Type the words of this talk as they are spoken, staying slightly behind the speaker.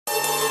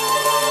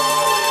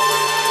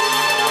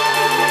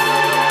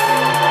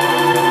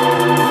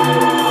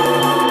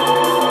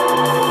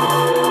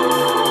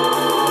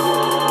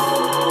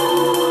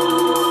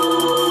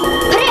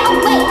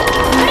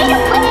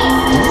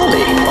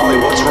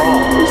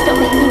Please don't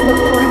make me look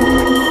for him.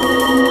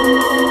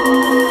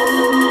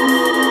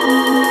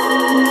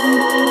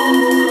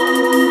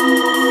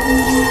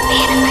 He's the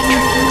man in my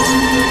dreams.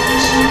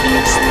 He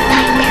is the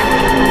nightmare.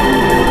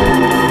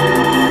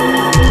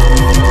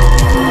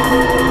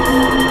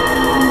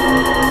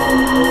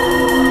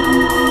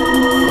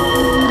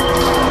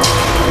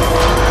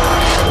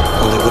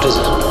 Molly, what is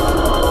it?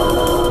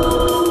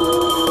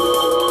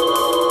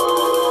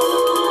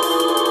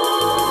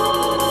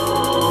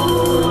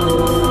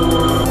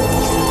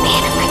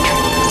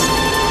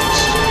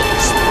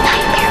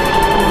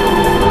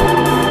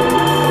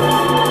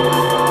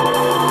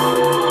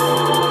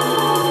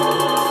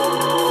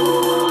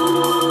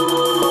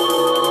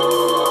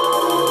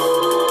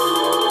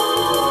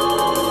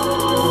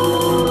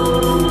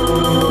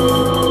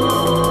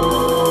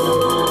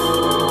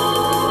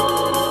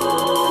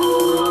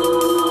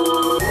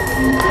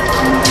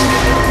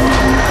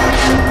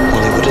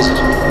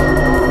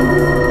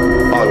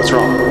 What's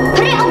wrong?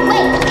 Put it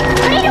away!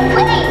 Put it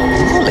away!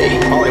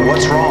 Molly,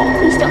 what's wrong?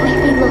 Please don't make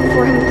me look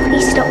for him.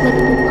 Please don't make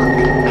me look. I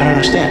don't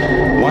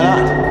understand. Why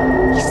not?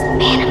 He's the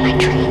man in my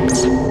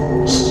dreams. He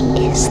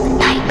is the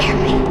nightmare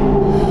man.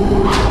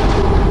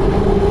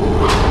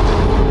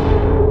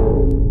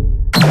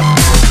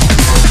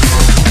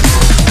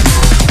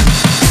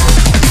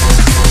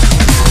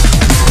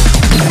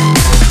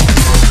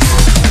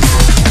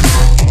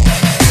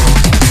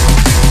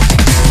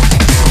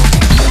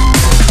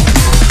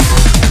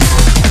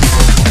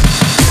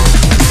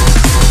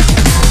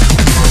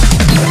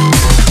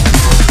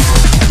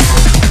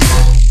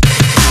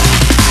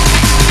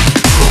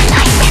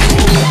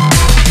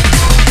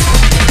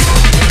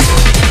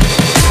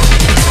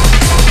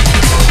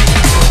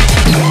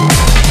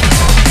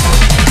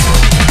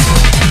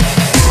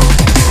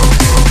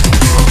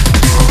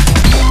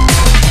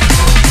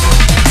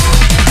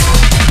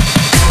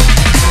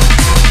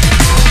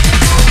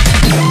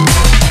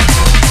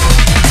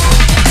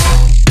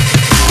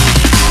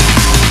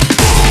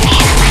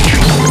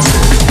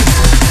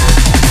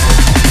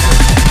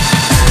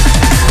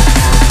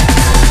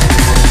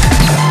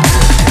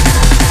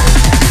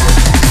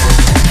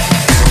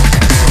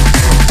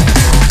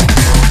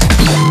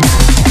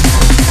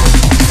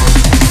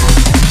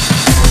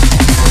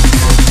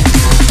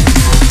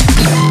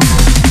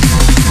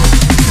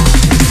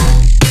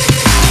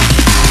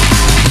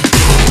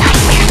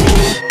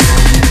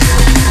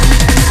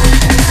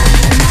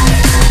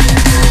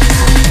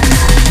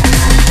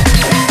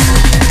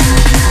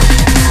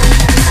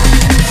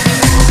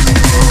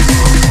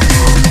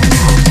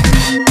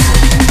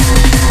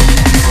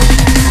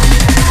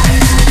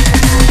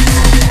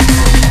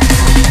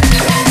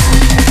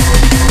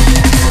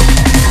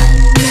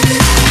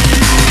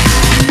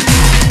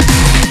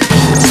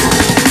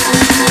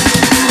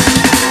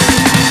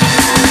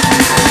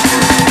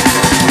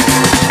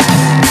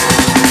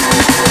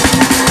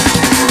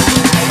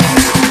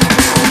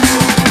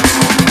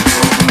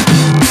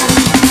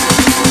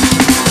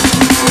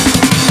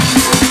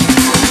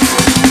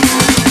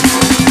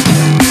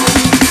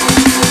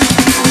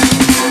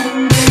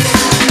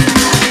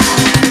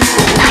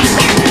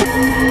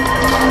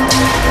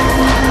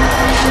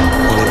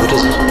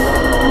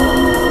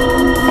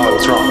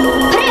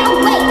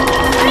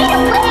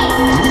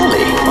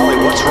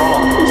 What's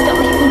wrong? Please don't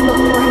make me look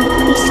for him.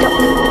 Please don't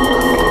make me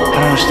look. I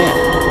don't understand.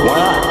 Why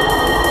not?